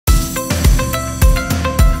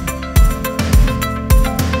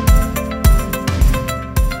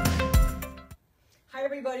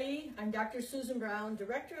everybody. I'm Dr. Susan Brown,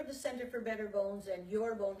 Director of the Center for Better Bones and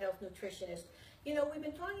your bone health nutritionist. You know, we've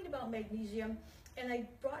been talking about magnesium, and I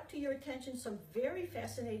brought to your attention some very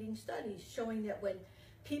fascinating studies showing that when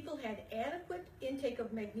people had adequate intake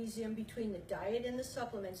of magnesium between the diet and the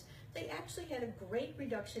supplements, they actually had a great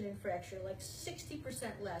reduction in fracture, like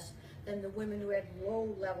 60% less than the women who had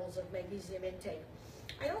low levels of magnesium intake.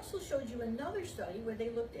 I also showed you another study where they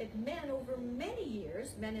looked at men over many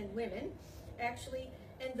years, men and women, actually,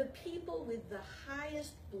 and the people with the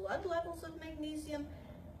highest blood levels of magnesium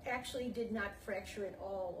actually did not fracture at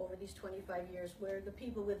all over these 25 years, where the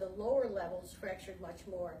people with the lower levels fractured much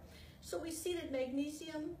more. So we see that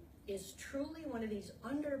magnesium is truly one of these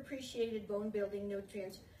underappreciated bone building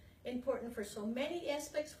nutrients, important for so many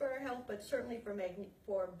aspects for our health, but certainly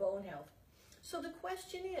for bone health. So the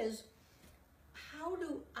question is, how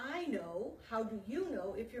do I know, how do you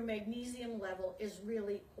know if your magnesium level is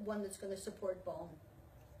really one that's going to support bone?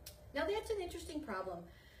 Now that's an interesting problem,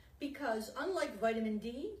 because unlike vitamin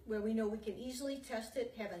D, where we know we can easily test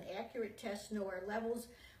it, have an accurate test, know our levels,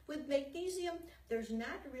 with magnesium, there's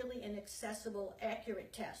not really an accessible,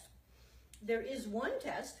 accurate test. There is one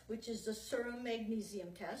test, which is the serum magnesium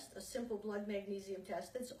test, a simple blood magnesium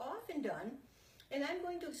test that's often done. And I'm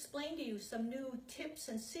going to explain to you some new tips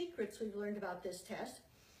and secrets we've learned about this test.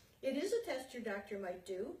 It is a test your doctor might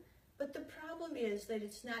do, but the problem is that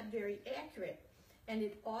it's not very accurate, and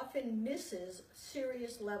it often misses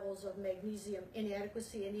serious levels of magnesium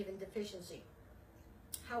inadequacy and even deficiency.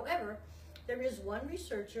 However, there is one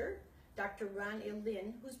researcher, Dr. Ron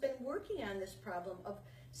Lin, who's been working on this problem of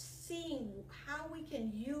seeing how we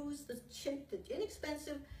can use the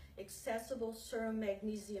inexpensive, accessible serum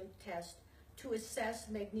magnesium test to assess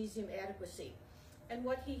magnesium adequacy. And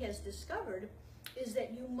what he has discovered is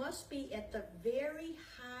that you must be at the very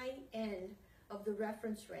high end of the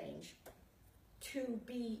reference range to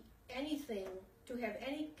be anything, to have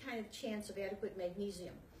any kind of chance of adequate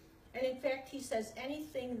magnesium. And in fact, he says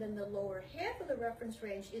anything than the lower half of the reference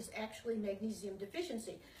range is actually magnesium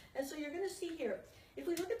deficiency. And so you're going to see here, if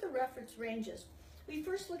we look at the reference ranges, we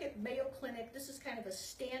first look at Mayo Clinic. This is kind of a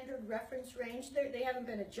standard reference range. They haven't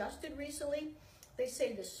been adjusted recently. They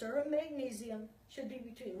say the serum magnesium should be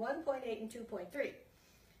between 1.8 and 2.3.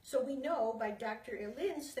 So we know by Dr.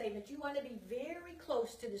 Lin's statement, you want to be very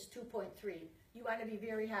close to this 2.3. You want to be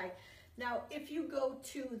very high. Now, if you go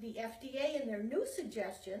to the FDA and their new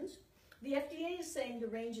suggestions, the FDA is saying the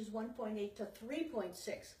range is 1.8 to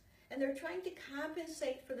 3.6. And they're trying to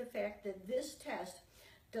compensate for the fact that this test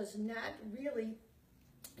does not really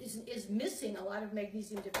is missing a lot of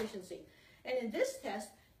magnesium deficiency. And in this test,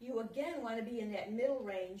 you again want to be in that middle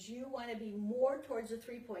range. You want to be more towards the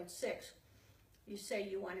 3.6. You say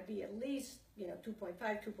you want to be at least, 2.5,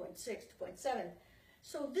 2.6, 2.7.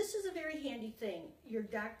 So this is a very handy thing. Your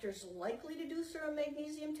doctor's likely to do serum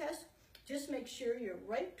magnesium test. Just make sure you're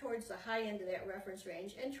right towards the high end of that reference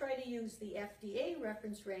range, and try to use the FDA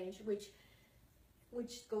reference range, which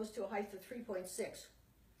goes to a height of 3.6.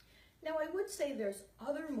 Now, I would say there's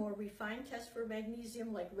other more refined tests for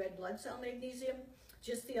magnesium, like red blood cell magnesium.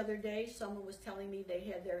 Just the other day, someone was telling me they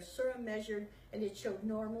had their serum measured and it showed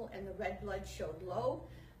normal and the red blood showed low.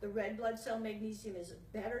 The red blood cell magnesium is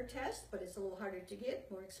a better test, but it's a little harder to get,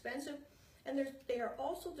 more expensive. And they are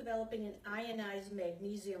also developing an ionized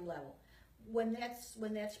magnesium level. When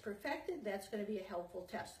that's perfected, that's going to be a helpful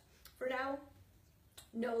test. For now,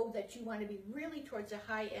 know that you want to be really towards the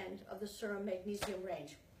high end of the serum magnesium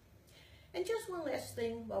range. And just one last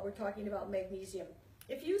thing while we're talking about magnesium.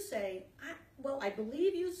 If you say, well, I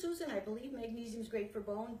believe you, Susan, I believe magnesium is great for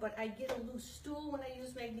bone, but I get a loose stool when I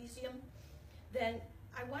use magnesium, then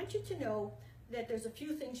I want you to know that there's a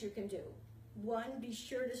few things you can do. One, be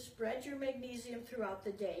sure to spread your magnesium throughout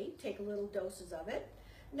the day. Take little doses of it.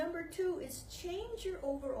 Number two is change your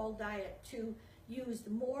overall diet to use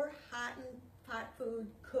more hot food,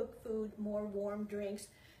 cooked food, more warm drinks,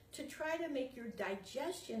 to try to make your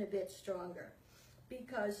digestion a bit stronger.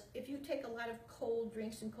 Because if you take a lot of cold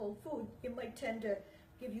drinks and cold food, it might tend to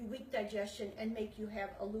give you weak digestion and make you have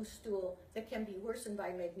a loose stool that can be worsened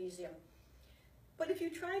by magnesium. But if you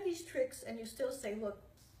try these tricks and you still say, look,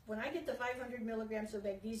 when I get the 500 milligrams of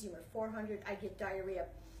magnesium or 400, I get diarrhea.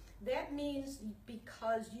 That means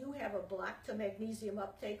because you have a block to magnesium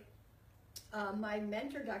uptake. My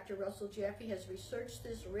mentor, Dr. Russell Jaffe, has researched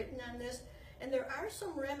this, written on this, and there are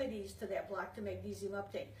some remedies to that block to magnesium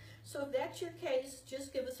uptake. So if that's your case,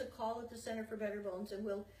 just give us a call at the Center for Better Bones and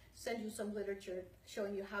we'll send you some literature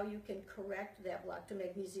showing you how you can correct that block to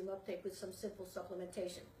magnesium uptake with some simple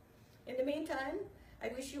supplementation. In the meantime,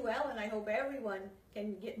 I wish you well, and I hope everyone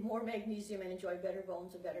can get more magnesium and enjoy better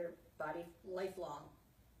bones and better body lifelong.